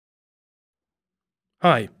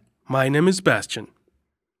Hi, my name is Bastian.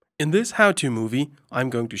 In this how-to movie, I'm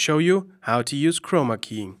going to show you how to use chroma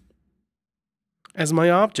keying. As my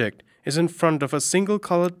object is in front of a single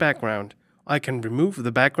colored background, I can remove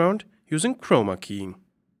the background using chroma keying.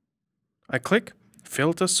 I click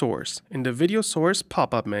Filter Source in the Video Source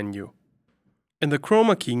pop-up menu. In the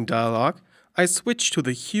chroma keying dialog, I switch to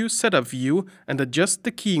the Hue Setup view and adjust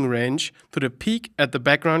the keying range to the peak at the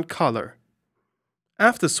background color.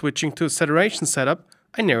 After switching to Saturation Setup,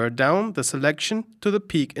 I narrow down the selection to the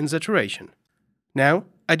peak in saturation. Now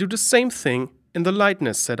I do the same thing in the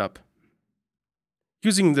Lightness setup.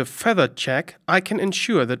 Using the Feather check, I can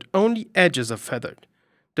ensure that only edges are feathered.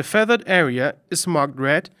 The feathered area is marked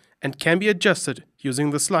red and can be adjusted using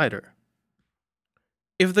the slider.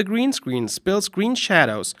 If the green screen spills green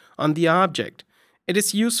shadows on the object, it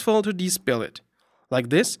is useful to despill it. Like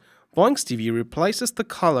this, BoinxTV replaces the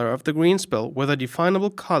color of the green spill with a definable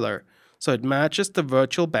color, so it matches the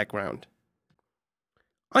virtual background.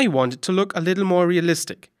 I want it to look a little more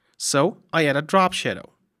realistic, so I add a drop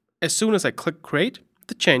shadow. As soon as I click Create,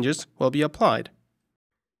 the changes will be applied.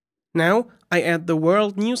 Now I add the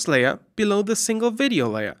World News layer below the single video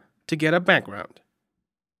layer to get a background.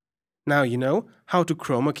 Now you know how to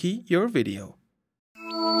chroma key your video.